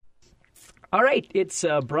All right, it's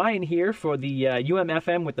Brian here for the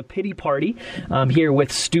UMFM with the Pity Party. I'm here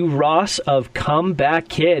with Stu Ross of Comeback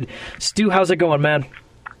Kid. Stu, how's it going, man?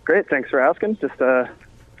 Great, thanks for asking. Just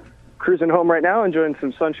cruising home right now, enjoying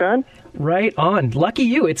some sunshine. Right on. Lucky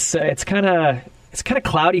you. It's kind of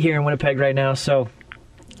cloudy here in Winnipeg right now, so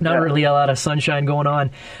not really a lot of sunshine going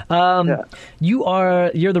on.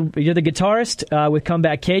 You're the guitarist with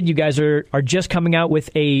Comeback Kid. You guys are just coming out with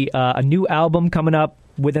a new album coming up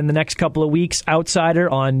within the next couple of weeks, Outsider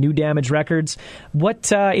on New Damage Records.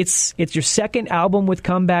 It's your second album with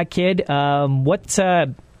Comeback Kid. What's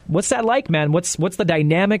that like, man? What's the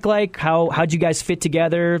dynamic like? How'd you guys fit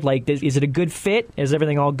together? Like, is it a good fit? Is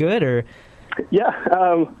everything all good? Or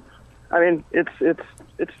I mean,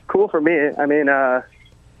 it's cool for me. I mean,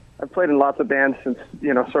 I've played in lots of bands since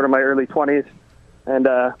sort of my early 20s, and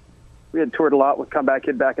we had toured a lot with Comeback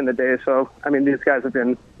Kid back in the day. So I mean, these guys have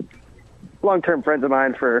been long-term friends of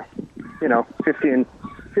mine for 15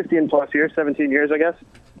 plus years, 17 years, I guess.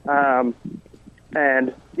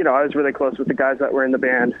 And I was really close with the guys that were in the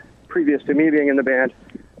band previous to me being in the band,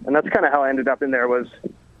 and that's kind of how I ended up in there.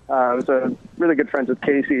 I was really good friends with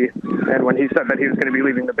Casey, and when he said that he was going to be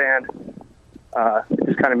leaving the band, it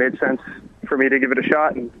just kind of made sense for me to give it a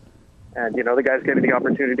shot, and the guys gave me the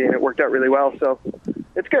opportunity, and it worked out really well. So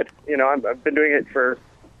it's good. I've been doing it for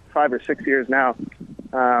 5 or 6 years now.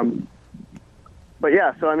 But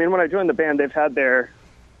yeah, so I mean, when I joined the band, they've had the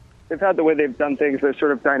way they've done things. They're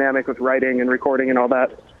sort of dynamic with writing and recording and all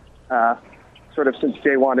that. Sort of since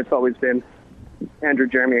day one, it's always been Andrew,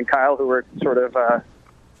 Jeremy, and Kyle who were sort of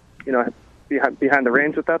behind the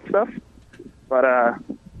reins with that stuff. But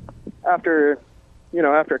after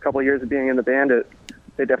a couple of years of being in the band,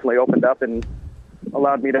 they definitely opened up and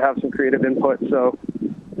allowed me to have some creative input. So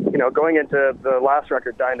going into the last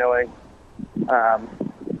record, Die Knowing,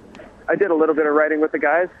 I did a little bit of writing with the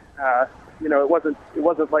guys. It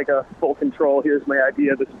wasn't like a full control, here's my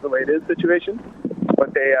idea, this is the way it is situation.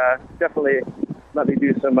 But they definitely let me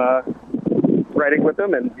do some writing with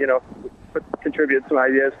them and, contribute some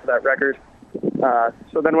ideas to that record.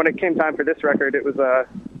 So then when it came time for this record, it was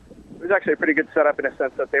actually a pretty good setup in a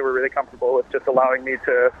sense that they were really comfortable with just allowing me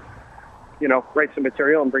to, write some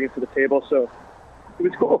material and bring it to the table. So it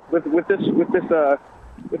was cool. With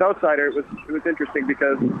Outsider, it was interesting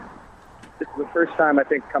because this is the first time I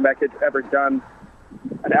think Comeback Kid's ever done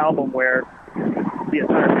an album where the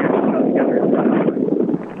entire band was got together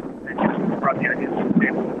and just brought the ideas to the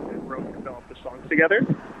table and wrote and developed the songs together.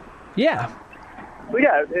 yeah. So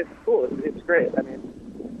yeah, it's cool. It's great. I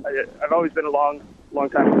mean, I've always been a long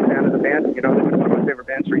time a fan of the band. They've been one of my favorite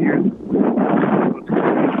bands for years.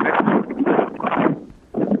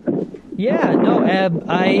 Yeah, no,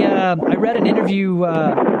 I read an interview.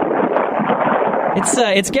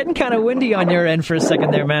 It's getting kind of windy on your end for a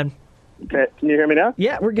second there, man. Okay, can you hear me now?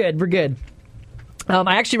 Yeah, we're good.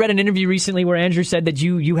 I actually read an interview recently where Andrew said that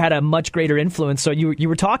you had a much greater influence. So you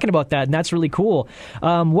were talking about that, and that's really cool.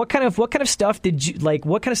 What kind of stuff did you like?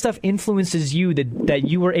 What kind of stuff influences you that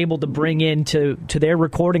you were able to bring into their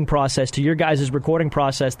recording process, to your guys' recording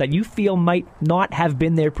process, that you feel might not have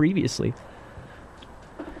been there previously?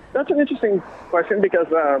 That's an interesting question because,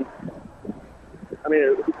 I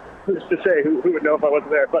mean, who's to say who would know if I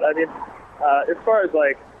wasn't there? But I mean, as far as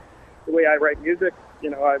like the way I write music,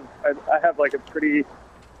 I have like a pretty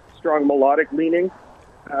strong melodic leaning,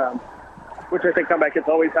 which I think Comeback Kid's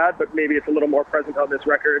always had, but maybe it's a little more present on this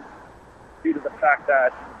record due to the fact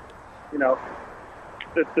that,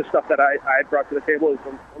 the stuff that I brought to the table is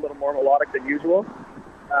a little more melodic than usual.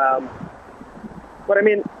 But I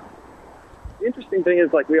mean, the interesting thing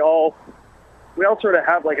is like we all sort of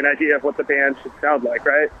have like an idea of what the band should sound like,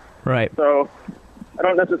 right? Right. So I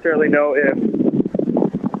don't necessarily know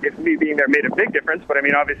if me being there made a big difference, but I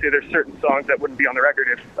mean, obviously there's certain songs that wouldn't be on the record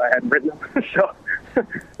if I hadn't written them. So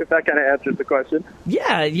if that kind of answers the question.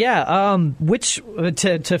 Yeah. Which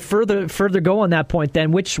to further go on that point,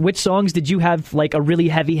 then which songs did you have like a really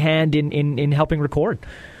heavy hand in helping record?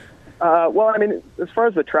 Well, I mean, as far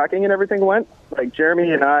as the tracking and everything went, like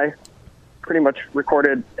Jeremy and I pretty much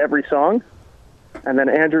recorded every song, and then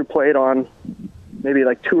Andrew played on maybe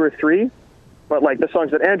like 2 or 3. But like the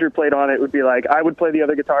songs that Andrew played on, it would be like I would play the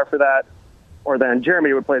other guitar for that, or then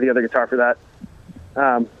Jeremy would play the other guitar for that.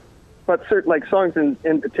 But certain like songs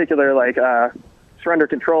in particular, like Surrender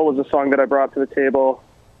Control is a song that I brought to the table.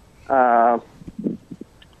 What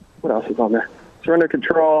else is on there? Surrender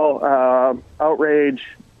Control, Outrage.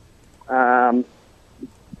 I'm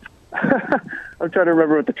trying to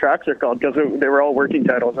remember what the tracks are called because they were all working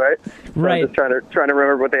titles, right? So right. I'm just trying to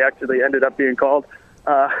remember what they actually ended up being called.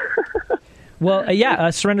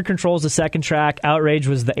 Well, Surrender Control is the second track. Outrage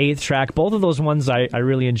was the 8th track. Both of those ones I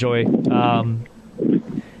really enjoy.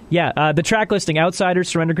 The track listing: Outsiders,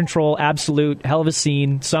 Surrender Control, Absolute, Hell of a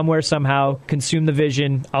Scene, Somewhere, Somehow, Consume the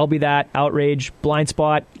Vision, I'll Be That, Outrage, Blind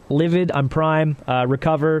Spot, Livid, I'm Prime,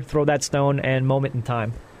 Recover, Throw That Stone, and Moment in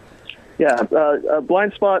Time. Yeah,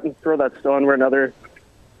 Blind Spot and Throw That Stone were another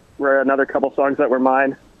couple songs that were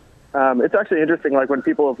mine. It's actually interesting, like when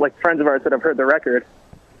people, like friends of ours that have heard the record,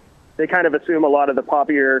 they kind of assume a lot of the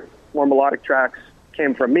poppier, more melodic tracks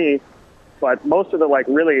came from me, but most of the like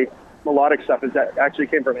really melodic stuff that actually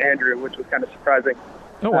came from Andrew, which was kind of surprising.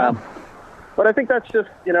 Oh, wow. But I think that's just,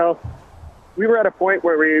 we were at a point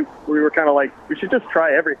where we were kind of like, we should just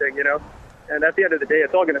try everything, And at the end of the day,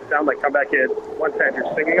 it's all going to sound like Comeback Kid once Andrew's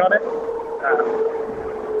singing on it.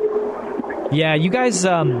 Yeah, you guys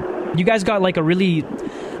got like a really,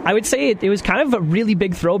 I would say it was kind of a really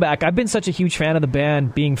big throwback. I've been such a huge fan of the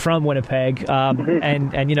band, being from Winnipeg,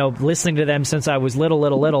 and listening to them since I was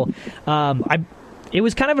little. It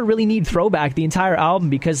was kind of a really neat throwback, the entire album,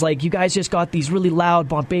 because like you guys just got these really loud,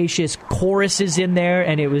 bombacious choruses in there,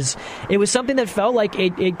 and it was something that felt like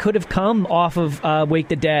it could have come off of Wake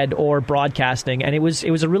the Dead or Broadcasting, and it was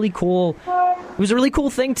a really cool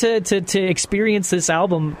thing to experience this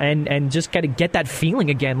album and just kind of get that feeling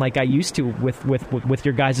again, like I used to with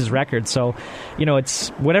your guys' record. So, it's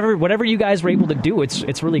whatever you guys were able to do,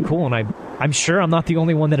 it's really cool, and I'm sure I'm not the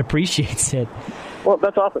only one that appreciates it. Well,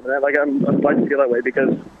 that's awesome, man. Like I'm glad you feel that way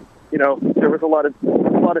because, there was a lot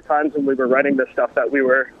of times when we were writing this stuff that we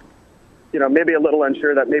were, maybe a little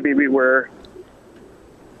unsure that maybe we were,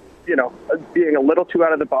 being a little too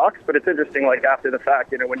out of the box. But it's interesting, like after the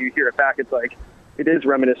fact, when you hear it back, it's like it is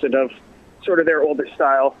reminiscent of sort of their older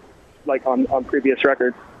style, like on previous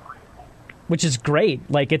records. Which is great.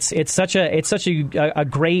 Like it's such a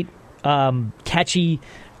great, catchy,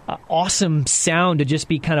 awesome sound to just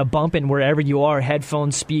be kind of bumping wherever you are,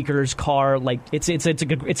 headphones, speakers, car. Like it's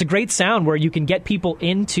a great sound where you can get people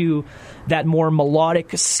into that more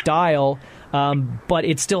melodic style, but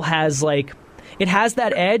it still has like it has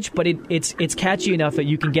that edge, but it's catchy enough that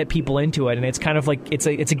you can get people into it, and it's kind of like it's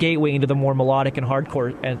a gateway into the more melodic and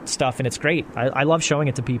hardcore and stuff, and it's great. I love showing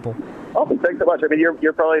it to people. Awesome, thanks so much. I mean,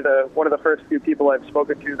 you're probably one of the first few people I've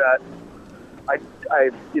spoken to that I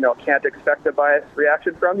can't expect a biased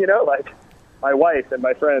reaction from, like my wife and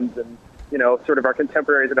my friends and, sort of our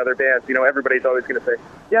contemporaries in other bands. Everybody's always going to say,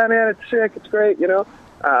 yeah, man, it's sick, it's great,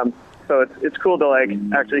 So it's cool to, like,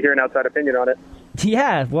 actually hear an outside opinion on it.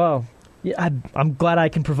 Yeah, well, yeah, I'm glad I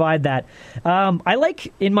can provide that. I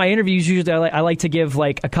like, in my interviews, usually I like to give,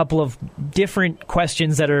 like, a couple of different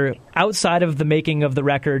questions that are outside of the making of the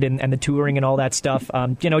record and the touring and all that stuff,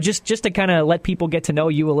 just to kind of let people get to know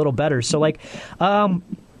you a little better. So, like,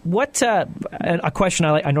 what a question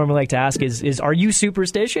I normally like to ask is, are you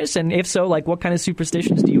superstitious? And if so, like, what kind of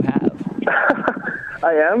superstitions do you have?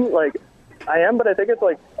 I am, but I think it's,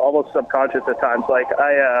 like, almost subconscious at times. Like,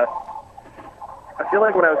 I feel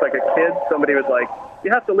like when I was like a kid, somebody was like,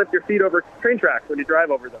 you have to lift your feet over train tracks when you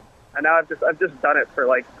drive over them. And now I've just done it for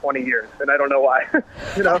like 20 years, and I don't know why.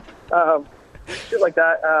 Shit like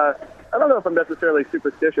that. I don't know if I'm necessarily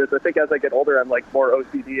superstitious. I think as I get older, I'm like more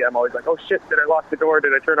OCD. I'm always like, oh shit, did I lock the door?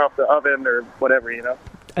 Did I turn off the oven or whatever,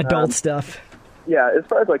 Adult stuff. Yeah, as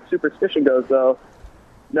far as like superstition goes, though,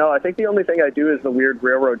 no, I think the only thing I do is the weird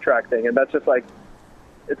railroad track thing, and that's just like,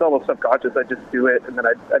 it's almost subconscious. I just do it, and then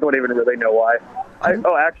I don't even really know why.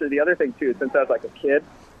 Actually, the other thing, too, since I was, like, a kid,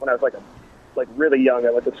 when I was, like really young,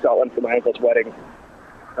 I went to Scotland for my uncle's wedding.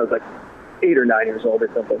 I was, like, 8 or 9 years old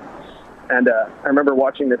or something. And I remember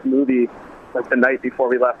watching this movie, like, the night before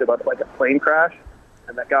we left about, like, a plane crash,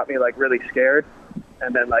 and that got me, like, really scared.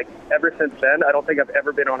 And then, like, ever since then, I don't think I've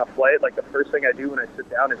ever been on a flight. Like, the first thing I do when I sit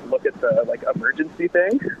down is look at the, like, emergency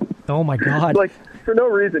thing. Oh, my God. Like, for no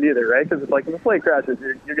reason either, right? Because it's like, if the plane crashes,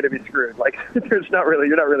 you're going to be screwed. Like, you're not really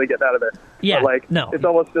getting out of there. Yeah, but, like, no. It's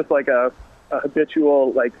almost just like a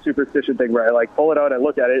habitual, like, superstition thing where I, like, pull it out and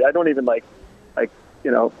look at it. I don't even, like,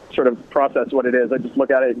 sort of process what it is. I just look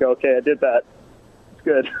at it and go, okay, I did that. It's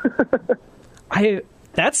good.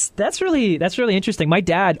 That's really interesting. My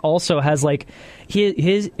dad also has like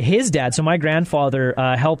his dad. So my grandfather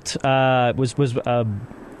helped was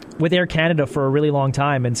with Air Canada for a really long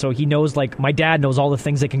time, and so he knows, like, my dad knows all the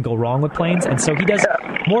things that can go wrong with planes, and so he does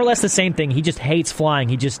more or less the same thing. He just hates flying.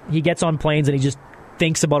 He gets on planes and he just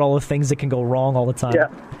thinks about all the things that can go wrong all the time. Yeah.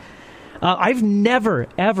 I've never,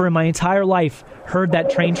 ever in my entire life heard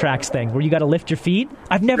that train tracks thing where you got to lift your feet.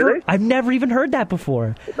 I've never even heard that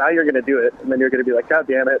before. Now you're going to do it, and then you're going to be like, God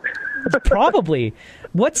damn it. Probably.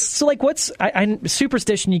 I'm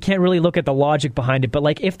superstition, you can't really look at the logic behind it, but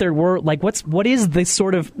like if there were, like what is the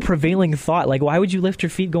sort of prevailing thought? Like why would you lift your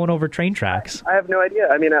feet going over train tracks? I have no idea.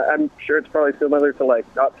 I mean, I'm sure it's probably similar to like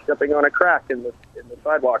not stepping on a crack in the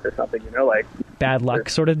sidewalk or something, like bad luck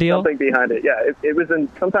sort of deal. Something behind it. Yeah, it was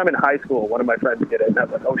sometime in high school. One of my friends did it, and I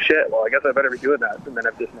was like, oh shit. Well, I guess I better be doing that. And then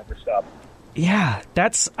I've just never stopped. Yeah,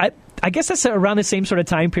 I guess that's around the same sort of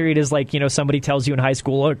time period as like, somebody tells you in high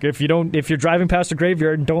school, look, if you're driving past a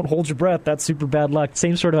graveyard and don't hold your breath, that's super bad luck.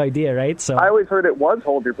 Same sort of idea, right? So I always heard it was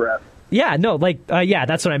hold your breath. Yeah, no, yeah,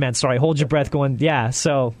 that's what I meant. Sorry, hold your breath going. Yeah,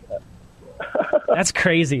 so that's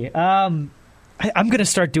crazy. I'm going to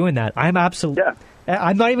start doing that. I'm absolutely. Yeah.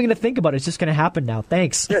 I'm not even going to think about it. It's just going to happen now.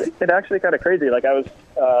 Thanks. It's actually kind of crazy. Like I was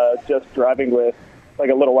just driving with, like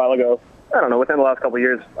a little while ago, I don't know, within the last couple of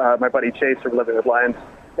years, my buddy Chase from Living with Lions,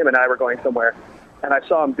 him and I were going somewhere, and I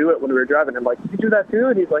saw him do it when we were driving. I'm like, you do that too?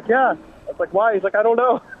 And he's like, yeah. I was like, why? He's like, I don't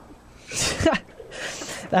know.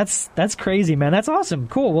 That's crazy, man. That's awesome.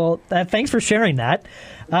 Cool. Well, thanks for sharing that.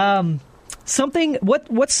 What's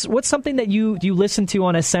something that you listen to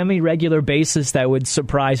on a semi-regular basis that would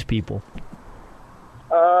surprise people?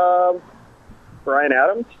 Bryan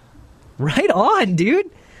Adams. Right on, dude.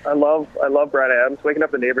 I love Bryan Adams. Waking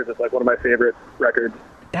Up the Neighbors is like one of my favorite records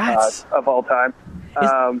of all time.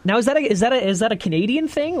 Now is that a Canadian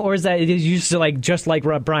thing, or is that used to just like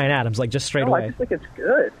Bryan Adams, like just straight away? I just think it's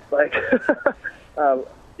good. Like,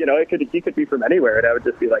 he could be from anywhere, and I would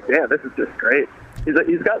just be like, damn, this is just great.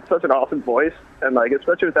 He's got such an awesome voice, and like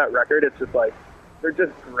especially with that record, it's just like they're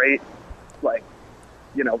just great, like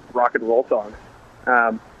rock and roll songs.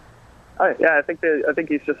 I think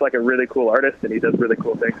he's just like a really cool artist, and he does really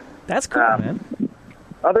cool things. That's cool, man.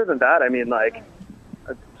 Other than that, I mean, like,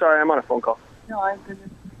 sorry, I'm on a phone call. No, I'm good.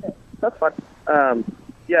 That's fine.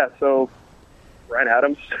 So Bryan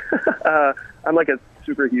Adams. I'm like a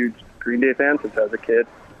super huge Green Day fan since I was a kid.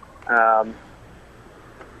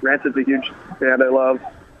 Rancid's a huge band I love.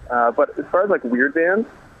 But as far as like weird bands,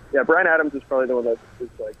 yeah, Bryan Adams is probably the one that is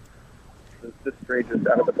like the strangest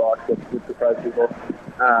out of the box that would surprise people.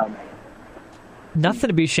 Nothing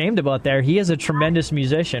to be ashamed about there. He is a tremendous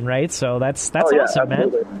musician, right? So that's awesome,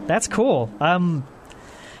 absolutely. Man. That's cool.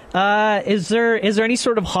 Is there any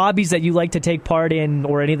sort of hobbies that you like to take part in,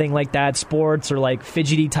 or anything like that, sports or like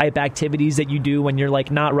fidgety type activities that you do when you're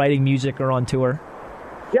like not writing music or on tour?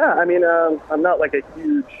 Yeah, I mean, I'm not like a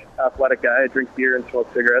huge athletic guy. I drink beer and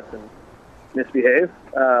smoke cigarettes and misbehave.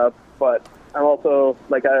 But I'm also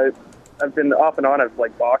like I've been off and on. I've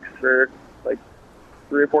like boxed for like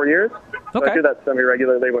 3 or 4 years. So I do that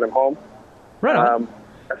semi-regularly when I'm home. Right on.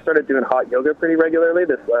 I started doing hot yoga pretty regularly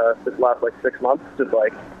this last like 6 months. Just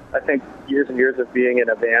like I think years and years of being in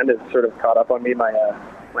a band has sort of caught up on me, my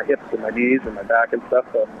hips and my knees and my back and stuff.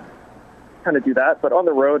 So kind of do that. But on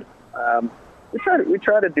the road, we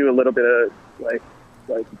try to do a little bit of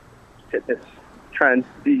like fitness, try and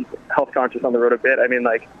be health conscious on the road a bit. I mean,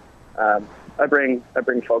 like I bring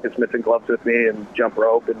focus mitts and gloves with me and jump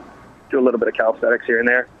rope and do a little bit of calisthenics here and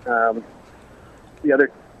there. The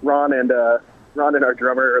other Ron and our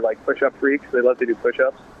drummer are like push-up freaks. They love to do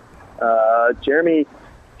push-ups. Jeremy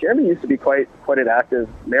used to be quite an active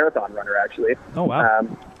marathon runner, actually. Oh wow!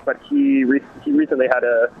 But he recently had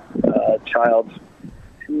a child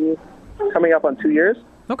coming up on 2 years.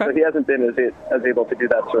 Okay. So he hasn't been as able to do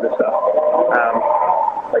that sort of stuff.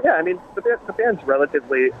 But yeah, I mean, the band's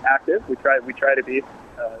relatively active. We try to be,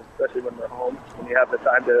 especially when we're home, when you have the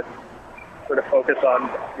time to sort of focus on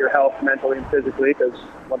your health mentally and physically, because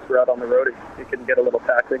once we're out on the road, it can get a little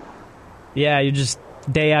taxing. Yeah, you just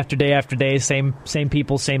day after day after day, same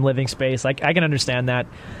people, same living space. Like I can understand that.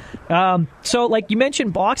 So, like you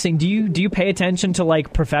mentioned boxing, do you pay attention to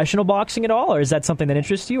like professional boxing at all, or is that something that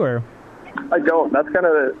interests you? Or I don't. That's kind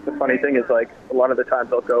of the funny thing is like a lot of the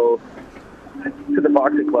times I'll go to the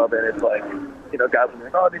boxing club and it's like, guys will be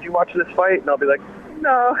like, oh, did you watch this fight? And I'll be like,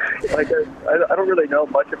 no, like I don't really know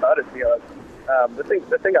much about it, to be honest.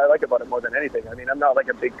 The thing I like about it more than anything, I mean, I'm not like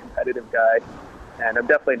a big competitive guy, and I'm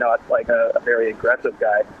definitely not like a very aggressive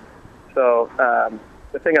guy. So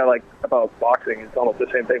the thing I like about boxing is almost the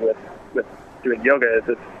same thing with doing yoga.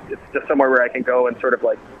 Is it's just somewhere where I can go and sort of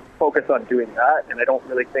like focus on doing that, and I don't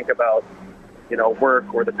really think about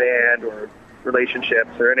work or the band or relationships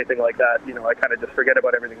or anything like that. I kind of just forget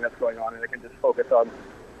about everything that's going on, and I can just focus on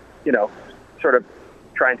sort of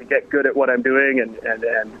trying to get good at what I'm doing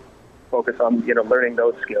and focus on learning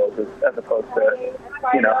those skills as opposed to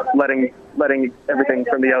letting everything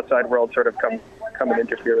from the outside world sort of come and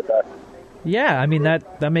interfere with that. Yeah, I mean,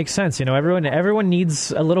 that makes sense. You know, everyone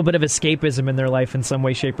needs a little bit of escapism in their life in some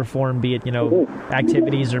way, shape, or form, be it, you know,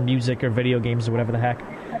 activities or music or video games or whatever the heck.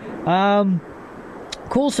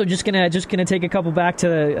 Cool. So just gonna take a couple back to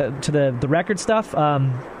the record stuff.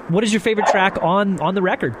 What is your favorite track on the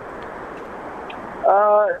record?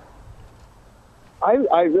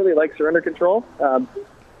 I really like Surrender Control.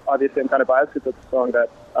 Obviously, I'm kind of biased because it's a song that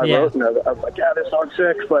I wrote, and I was like, yeah, this song's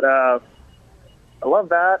sick. But I love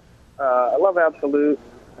that. I love Absolute.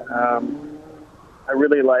 I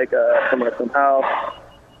really like Someone Somehow.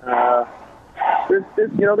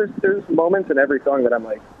 There's moments in every song that I'm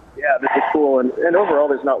like, yeah, this is cool. And overall,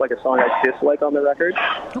 there's not like a song I dislike on the record.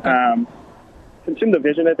 Okay. Consume the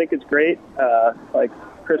Vision, I think, is great. Like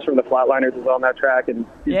Chris from the Flatliners is on that track, and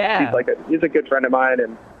he's a good friend of mine,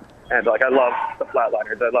 and like I love the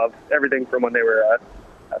Flatliners. I love everything from when they were a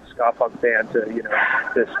ska punk band to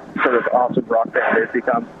this sort of awesome rock band they've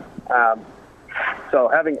become. So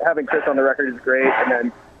having Chris on the record is great, and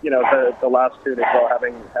then the last tune as well,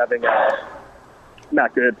 having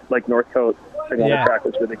Matt Good, like Northcote, sing on the track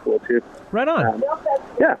was really cool too. Right on.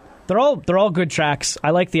 Yeah. They're all good tracks.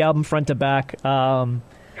 I like the album front to back. I'm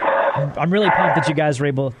really pumped that you guys were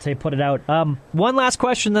able to put it out. One last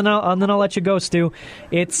question, then I'll let you go, Stu.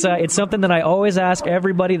 It's something that I always ask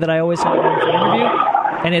everybody that I always have on for an interview,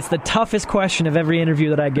 and it's the toughest question of every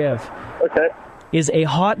interview that I give. Okay. Is a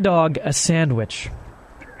hot dog a sandwich?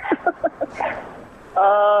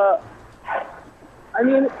 I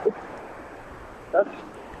mean, that's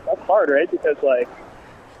hard, right? Because like,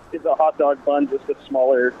 is a hot dog bun just a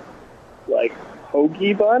smaller, like,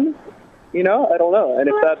 hoagie bun? I don't know. And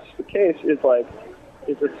if that's the case, is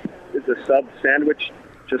a sub sandwich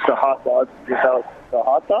just a hot dog without the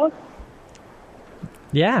hot dog?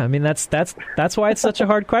 Yeah, I mean that's why it's such a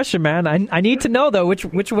hard question, man. I need to know though,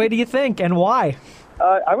 which way do you think and why?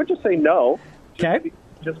 I would just say no. Okay.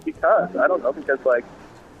 Just because I don't know, because like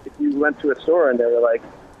if you went to a store and they were like,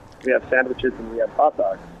 we have sandwiches and we have hot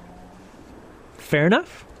dogs. Fair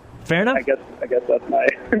enough. I guess that's my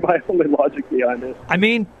only logic behind it. I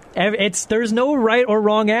mean, there's no right or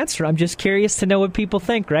wrong answer. I'm just curious to know what people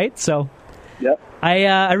think, right? So, yep.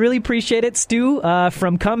 I really appreciate it, Stu,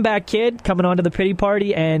 from Comeback Kid, coming onto the Pity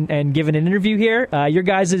Party and giving an interview here. Your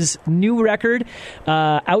guys' new record,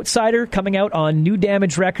 Outsider, coming out on New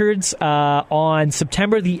Damage Records on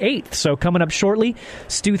September the 8th, so coming up shortly.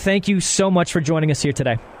 Stu, thank you so much for joining us here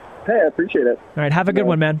today. Hey, I appreciate it. All right, have a good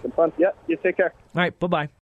one, man. Some fun. Yeah, you take care. All right, bye-bye.